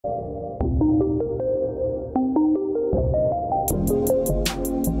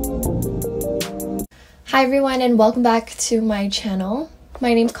Hi everyone and welcome back to my channel.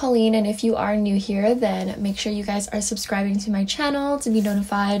 My name's Colleen, and if you are new here, then make sure you guys are subscribing to my channel to be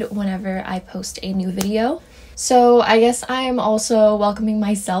notified whenever I post a new video. So I guess I am also welcoming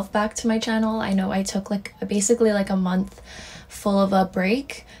myself back to my channel. I know I took basically a month full of a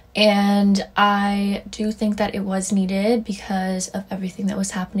break, and I do think that it was needed because of everything that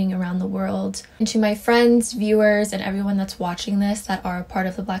was happening around the world. And to my friends, viewers, and everyone that's watching this that are a part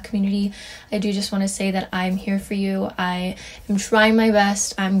of the Black community, I do just want to say that I'm here for you. I am trying my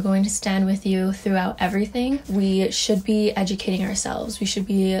best. I'm going to stand with you throughout everything. We should be educating ourselves. We should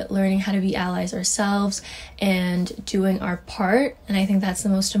be learning how to be allies ourselves and doing our part. And I think that's the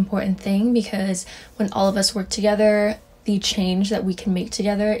most important thing, because when all of us work together, the change that we can make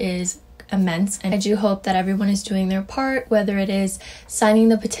together is immense. And I do hope that everyone is doing their part, whether it is signing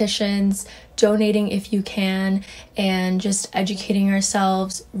the petitions, donating if you can, and just educating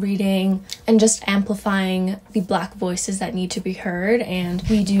ourselves, reading, and just amplifying the Black voices that need to be heard. And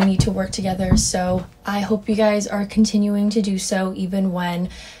we do need to work together. So I hope you guys are continuing to do so, even when,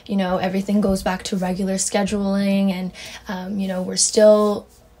 everything goes back to regular scheduling and, we're still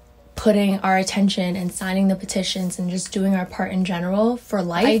putting our attention and signing the petitions and just doing our part in general for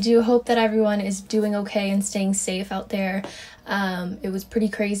life. I do hope that everyone is doing okay and staying safe out there. It was pretty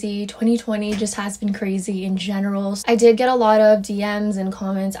crazy. 2020 just has been crazy in general. I did get a lot of DMs and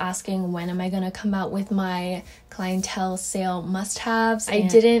comments asking when am I gonna come out with my clientele sale must-haves. I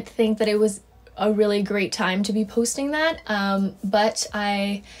didn't think that it was a really great time to be posting that, but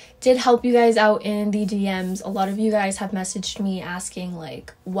I did help you guys out in the DMs. A lot of you guys have messaged me asking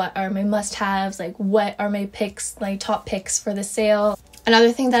what are my must-haves, what are my picks, top picks for the sale.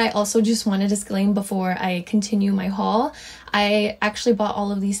 Another thing that I also just want to disclaim before I continue my haul, I actually bought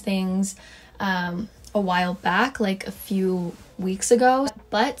all of these things a while back, a few weeks ago,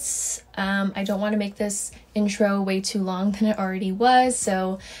 but I don't want to make this intro way too long than it already was.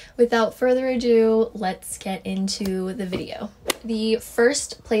 So without further ado, let's get into the video. The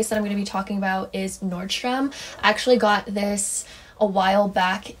first place that I'm going to be talking about is Nordstrom. I actually got this a while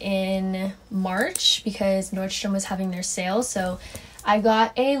back in March because Nordstrom was having their sale. So I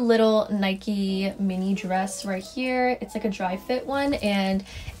got a little Nike mini dress right here. It's a dry fit one and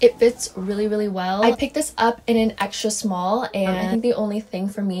it fits really, really well. I picked this up in an extra small, and I think the only thing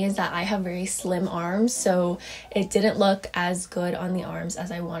for me is that I have very slim arms, so it didn't look as good on the arms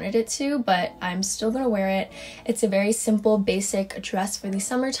as I wanted it to, but I'm still gonna wear it. It's a very simple, basic dress for the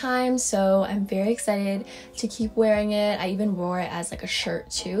summertime, so I'm very excited to keep wearing it. I even wore it as a shirt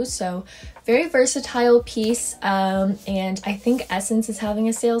too, so very versatile piece. And I think Essence is having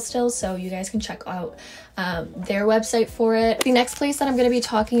a sale still, so you guys can check out their website for it. The next place that I'm going to be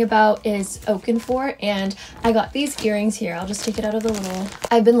talking about is Oak+Fort, and I got these earrings here. I'll just take it out of the little.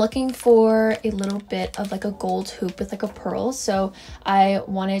 I've been looking for a little bit of a gold hoop with a pearl, so I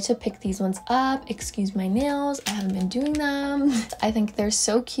wanted to pick these ones up. Excuse my nails, I haven't been doing them. I think they're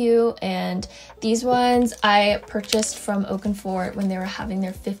so cute, and these ones I purchased from Oak+Fort when they were having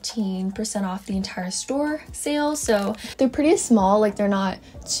their 15% off the entire store sale, so they're pretty small, they're not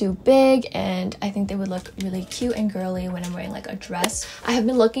too big, and I think they would look really cute and girly when I'm wearing a dress. I have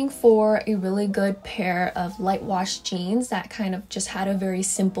been looking for a really good pair of light wash jeans that kind of just had a very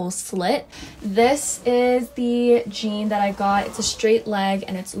simple slit. This is the jean that I got. It's a straight leg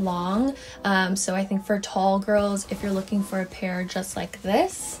and it's long, so I think for tall girls, if you're looking for a pair just like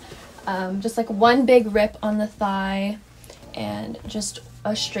this, just one big rip on the thigh and just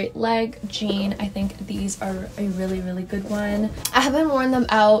a straight leg jean, I think these are a really, really good one. I haven't worn them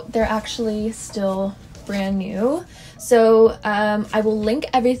out. They're actually still brand new, so I will link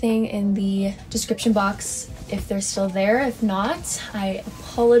everything in the description box if they're still there. If not, I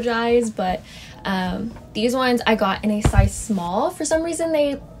apologize, but these ones I got in a size small. For some reason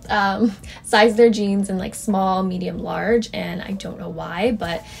they size their jeans in small, medium, large, and I don't know why,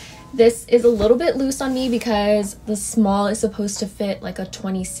 but this is a little bit loose on me because the small is supposed to fit a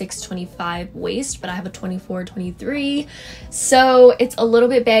 26-25 waist, but I have a 24-23, so it's a little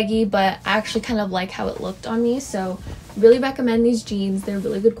bit baggy, but I actually kind of like how it looked on me. So really recommend these jeans. They're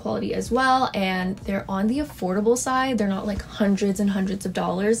really good quality as well, and they're on the affordable side. They're not hundreds and hundreds of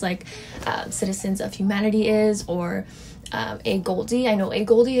dollars like Citizens of Humanity is, or A Goldie. I know A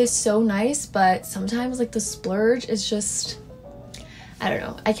Goldie is so nice, but sometimes the splurge is just, I don't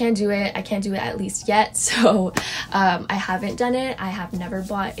know, I can't do it. I can't do it at least yet, so I haven't done it. I have never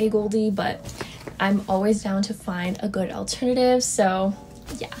bought a Goldie, but I'm always down to find a good alternative, so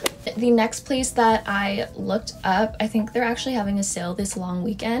yeah. The next place that I looked up, I think they're actually having a sale this long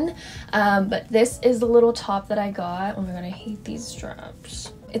weekend, but this is the little top that I got. Oh my god, I hate these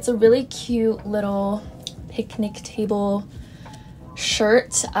straps. It's a really cute little picnic table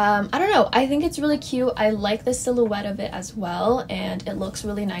shirt. I don't know, I think it's really cute. I like the silhouette of it as well, and it looks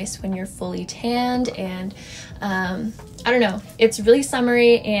really nice when you're fully tanned. And I don't know, it's really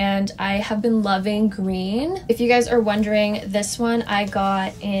summery, and I have been loving green. If you guys are wondering, this one I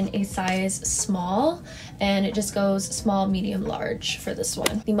got in a size small, and it just goes small, medium, large for this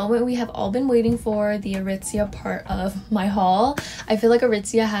one. The moment we have all been waiting for, the Aritzia part of my haul. I feel like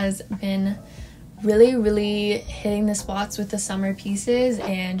Aritzia has been really hitting the spots with the summer pieces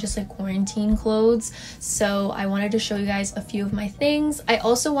and just like quarantine clothes. So I wanted to show you guys a few of my things. I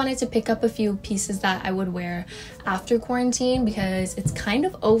also wanted to pick up a few pieces that I would wear after quarantine, because it's kind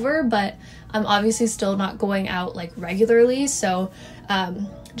of over, but I'm obviously still not going out like regularly. So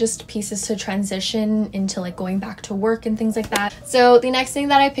just pieces to transition into like going back to work and things like that. So the next thing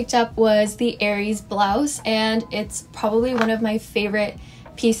that I picked up was the Aries blouse, and it's probably one of my favorite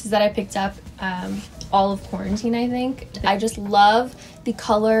pieces that I picked up all of quarantine, I think. I just love the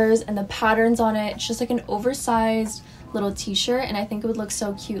colors and the patterns on it. It's just like an oversized little t-shirt, and I think it would look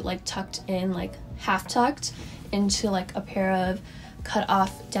so cute like tucked in, like half tucked into like a pair of cut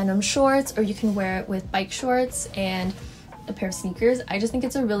off denim shorts, or you can wear it with bike shorts and a pair of sneakers. I just think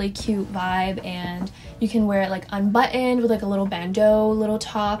it's a really cute vibe, and you can wear it like unbuttoned with like a little bandeau little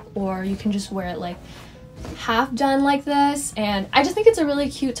top, or you can just wear it like half done like this. And I just think it's a really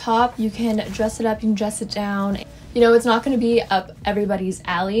cute top. You can dress it up, you can dress it down. You know, it's not going to be up everybody's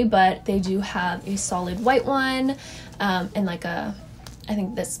alley, but they do have a solid white one, and like a, I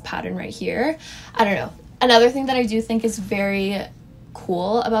think this pattern right here. I don't know. Another thing that I do think is very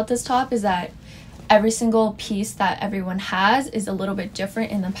cool about this top is that every single piece that everyone has is a little bit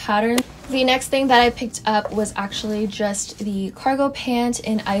different in the pattern. The next thing that I picked up was actually just the cargo pant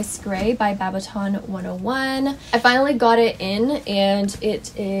in Ice Gray by Babaton 101. I finally got it in, and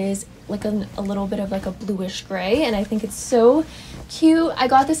it is like a little bit of like a bluish gray, and I think it's so cute. I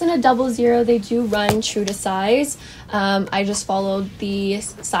got this in a 00. They do run true to size. I just followed the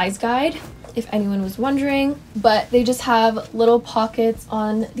size guide, if anyone was wondering, but they just have little pockets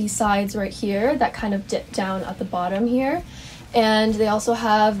on the sides right here that kind of dip down at the bottom here, and they also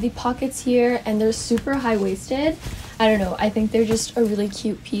have the pockets here, and they're super high-waisted. I don't know, I think they're just a really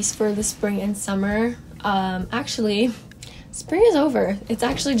cute piece for the spring and summer. Actually, spring is over, it's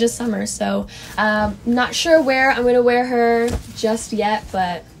actually just summer, so not sure where I'm gonna wear her just yet,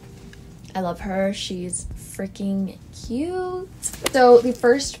 but I love her. She's freaking cute. So the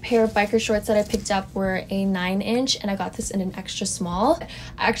first pair of biker shorts that I picked up were a 9-inch, and I got this in an extra small.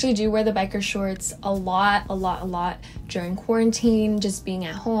 I actually do wear the biker shorts a lot during quarantine, just being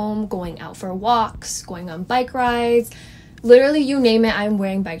at home, going out for walks, going on bike rides. Literally, you name it, I'm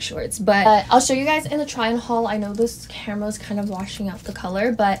wearing bike shorts. But I'll show you guys in the try-on haul. I know this camera is kind of washing out the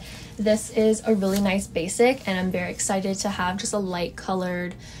color, but this is a really nice basic, and I'm very excited to have just a light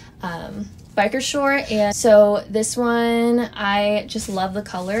colored biker short. And so this one, I just love the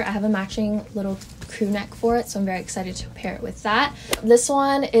color. I have a matching little crew neck for it, so I'm very excited to pair it with that. This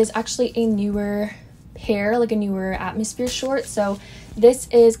one is actually a newer pair, like a newer Atmosphere short. So this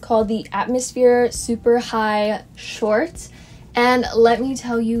is called the Atmosphere Super High Short, and let me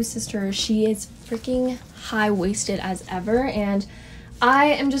tell you, sister, she is freaking high-waisted as ever, and I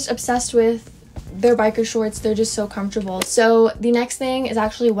am just obsessed with their biker shorts. They're just so comfortable. So the next thing is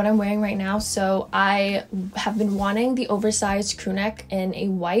actually what I'm wearing right now. So I have been wanting the oversized crew neck in a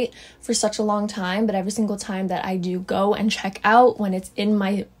white for such a long time, but every single time that I do go and check out, when it's in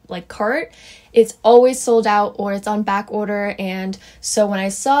my like cart, it's always sold out or it's on back order. And so when I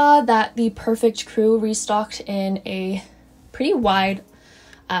saw that the Perfect Crew restocked in a pretty wide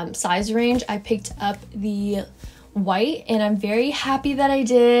size range, I picked up the white, and I'm very happy that I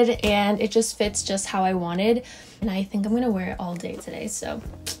did, and it just fits just how I wanted, and I think I'm gonna wear it all day today. So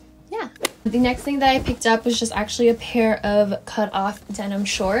yeah. The next thing that I picked up was just actually a pair of cut off denim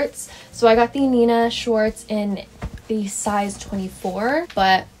shorts. So I got the Nina shorts in the size 24,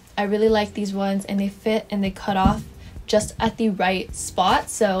 but I really like these ones, and they fit and they cut off just at the right spot.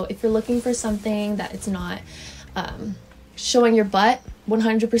 So if you're looking for something that it's not showing your butt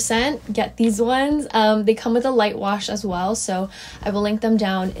 100%, get these ones. They come with a light wash as well, so I will link them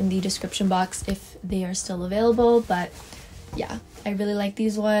down in the description box if they are still available. But yeah, I really like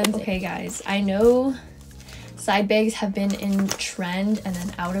these ones. Okay guys, I know side bags have been in trend and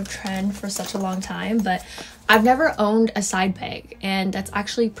then out of trend for such a long time, but I've never owned a side bag, and that's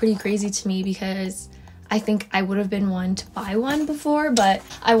actually pretty crazy to me because I think I would have been one to buy one before, but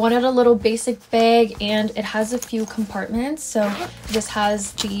I wanted a little basic bag, and it has a few compartments. So this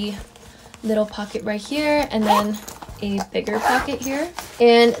has the little pocket right here, and then a bigger pocket here.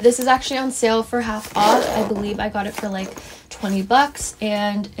 And this is actually on sale for half off. I believe I got it for like 20 bucks,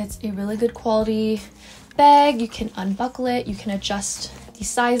 and it's a really good quality bag. You can unbuckle it, you can adjust the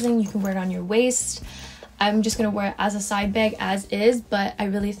sizing, you can wear it on your waist. I'm just gonna wear it as a side bag as is, but I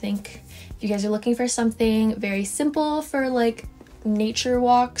really think if you guys are looking for something very simple for like nature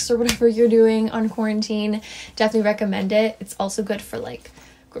walks or whatever you're doing on quarantine, definitely recommend it. It's also good for like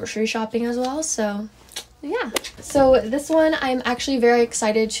grocery shopping as well. So yeah, so this one I'm actually very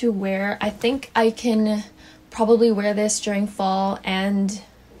excited to wear. I think I can probably wear this during fall and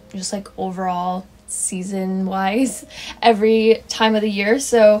just like overall season wise every time of the year.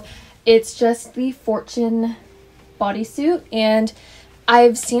 So it's just the Fortune bodysuit, and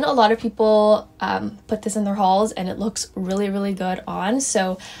I've seen a lot of people put this in their hauls and it looks really good on,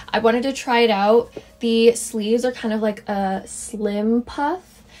 so I wanted to try it out. The sleeves are kind of like a slim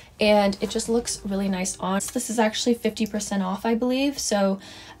puff and it just looks really nice on. This is actually 50% off, I believe, so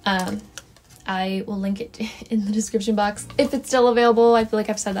I will link it in the description box if it's still available. I feel like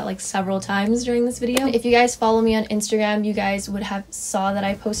I've said that like several times during this video. If you guys follow me on Instagram, you guys would have saw that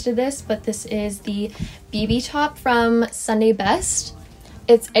I posted this, but this is the BB top from Sunday Best.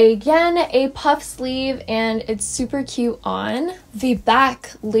 It's again a puff sleeve and it's super cute on. The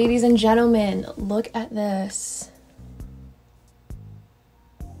back, ladies and gentlemen, look at this.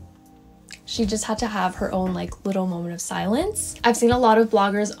 She just had to have her own like little moment of silence. I've seen a lot of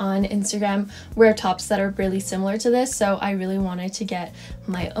bloggers on Instagram wear tops that are really similar to this, so I really wanted to get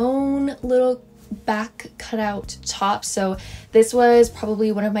my own little back cutout top. So this was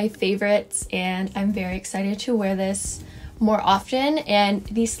probably one of my favorites and I'm very excited to wear this more often. And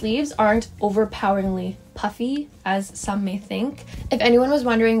these sleeves aren't overpoweringly puffy as some may think. If anyone was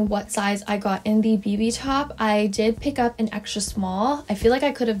wondering what size I got in the BB top, I did pick up an extra small. I feel like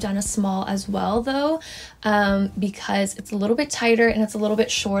I could have done a small as well though, because it's a little bit tighter and it's a little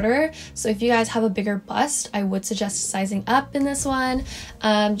bit shorter. So if you guys have a bigger bust, I would suggest sizing up in this one,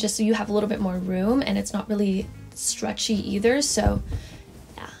 just so you have a little bit more room and it's not really stretchy either. So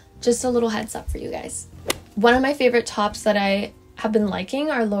yeah, just a little heads up for you guys. One of my favorite tops that I have been liking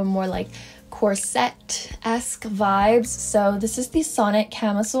are a little more like corset-esque vibes. So this is the Sonnet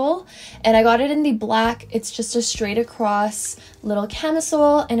camisole and I got it in the black. It's just a straight across little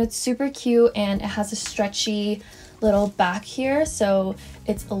camisole and it's super cute and it has a stretchy little back here, so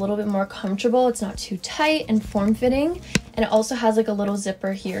it's a little bit more comfortable. It's not too tight and form-fitting, and it also has like a little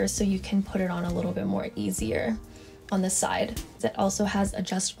zipper here so you can put it on a little bit more easier on the side. It also has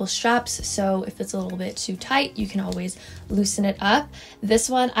adjustable straps, so if it's a little bit too tight, you can always loosen it up. This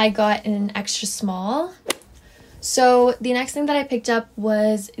one I got in an extra small. So the next thing that I picked up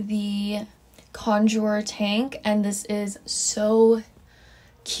was the Conjure tank, and this is so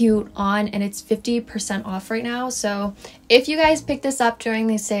cute on, and it's 50% off right now. So if you guys pick this up during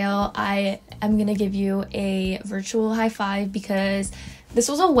the sale, I am gonna give you a virtual high five because this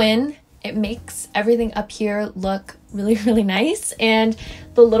was a win. It makes everything up here look really nice, and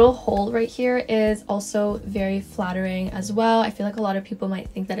the little hole right here is also very flattering as well. I feel like a lot of people might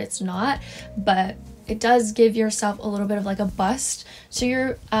think that it's not, but it does give yourself a little bit of like a bust to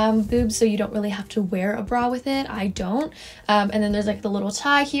your boobs, so you don't really have to wear a bra with it. I don't. And then there's like the little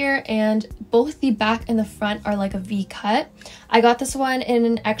tie here, and both the back and the front are like a V cut. I got this one in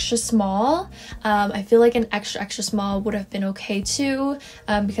an extra small. I feel like an extra small would have been okay too,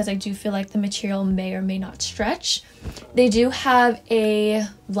 because I do feel like the material may or may not stretch. They do have a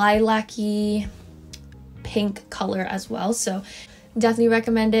lilac-y pink color as well, so definitely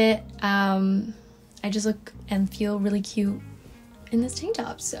recommend it. I just look and feel really cute in this tank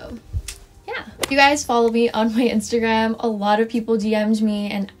top, so yeah. If you guys follow me on my Instagram, a lot of people DM'd me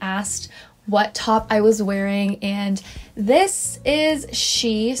and asked what top I was wearing, and this is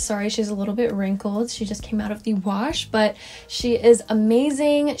she. Sorry, she's a little bit wrinkled. She just came out of the wash, but she is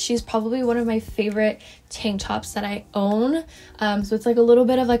amazing. She's probably one of my favorite tank tops that I own. So it's like a little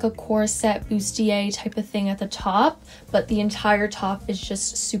bit of like a corset bustier type of thing at the top, but the entire top is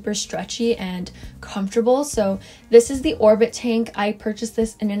just super stretchy and comfortable. So this is the Orbit tank. I purchased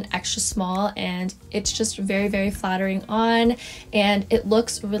this in an extra small, and it's just very flattering on, and it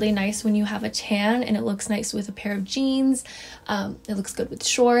looks really nice when you have a tan, and it looks nice with a pair of jeans. It looks good with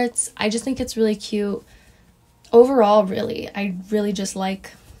shorts. I just think it's really cute overall. I really just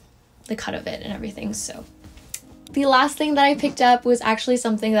like the cut of it and everything. So the last thing that I picked up was actually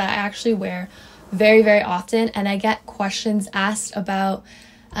something that I actually wear very often, and I get questions asked about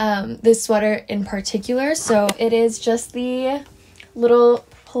this sweater in particular. So it is just the little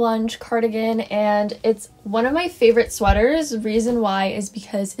plunge cardigan, and it's one of my favorite sweaters. Reason why is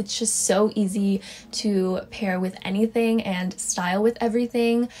because it's just so easy to pair with anything and style with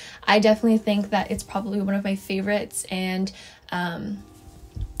everything. I definitely think that it's probably one of my favorites and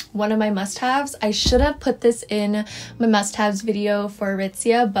one of my must-haves. I should have put this in my must-haves video for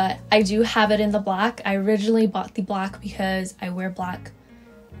Aritzia, but I do have it in the black. I originally bought the black because I wear black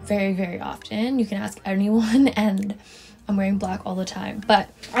very, very often. You can ask anyone, and I'm wearing black all the time. But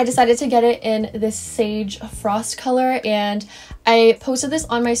I decided to get it in this sage frost color, and I posted this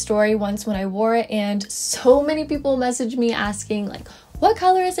on my story once when I wore it, and so many people messaged me asking like, what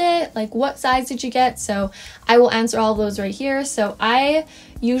color is it? Like, what size did you get? So I will answer all of those right here. So I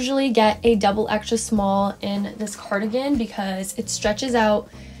usually get a double extra small in this cardigan because it stretches out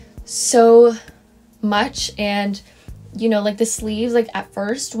so much, and you know, like the sleeves, like at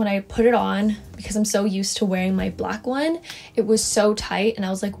first when I put it on, because I'm so used to wearing my black one, it was so tight and I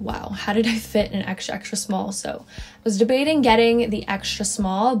was like, wow, how did I fit an extra small? So I was debating getting the extra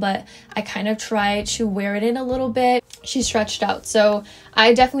small, but I kind of tried to wear it in a little bit. She stretched out. So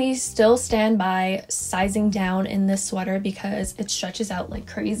I definitely still stand by sizing down in this sweater because it stretches out like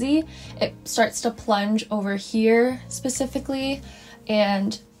crazy. It starts to plunge over here specifically,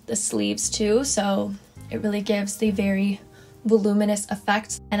 and the sleeves too. So it really gives the very voluminous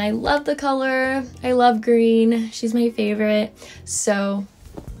effect, and I love the color. I love green. She's my favorite. So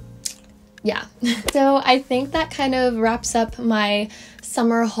yeah. So I think that kind of wraps up my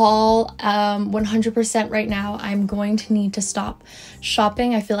summer haul. 100% right now I'm going to need to stop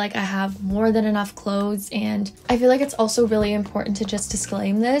shopping. I feel like I have more than enough clothes, and I feel like it's also really important to just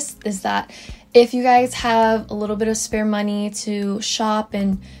disclaim this, is that if you guys have a little bit of spare money to shop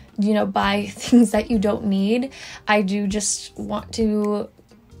and, you know, buy things that you don't need, I do just want to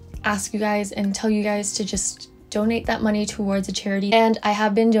ask you guys and tell you guys to just donate that money towards a charity. And I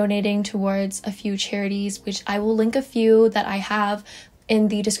have been donating towards a few charities, which I will link a few that I have in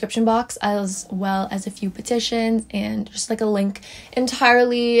the description box, as well as a few petitions and just like a link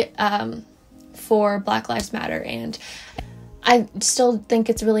entirely for Black Lives Matter. And I still think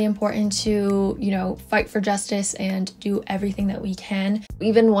it's really important to, you know, fight for justice and do everything that we can.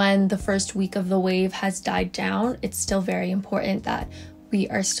 Even when the first week of the wave has died down, it's still very important that we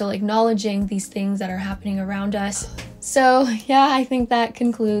are still acknowledging these things that are happening around us. So yeah, I think that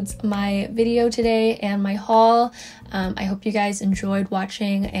concludes my video today and my haul. I hope you guys enjoyed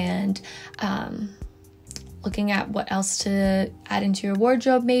watching and looking at what else to add into your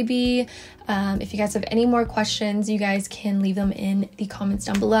wardrobe maybe. If you guys have any more questions, you guys can leave them in the comments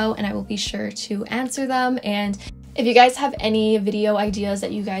down below and I will be sure to answer them. And if you guys have any video ideas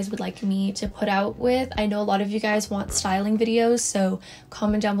that you guys would like me to put out with, I know a lot of you guys want styling videos, so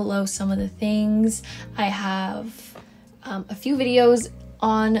comment down below some of the things. I have a few videos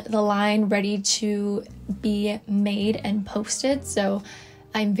on the line ready to be made and posted, so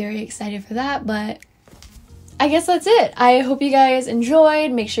I'm very excited for that. But I guess that's it. I hope you guys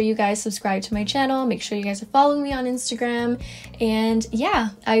enjoyed. Make sure you guys subscribe to my channel. Make sure you guys are following me on Instagram. And yeah,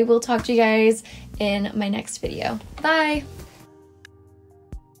 I will talk to you guys in my next video. Bye!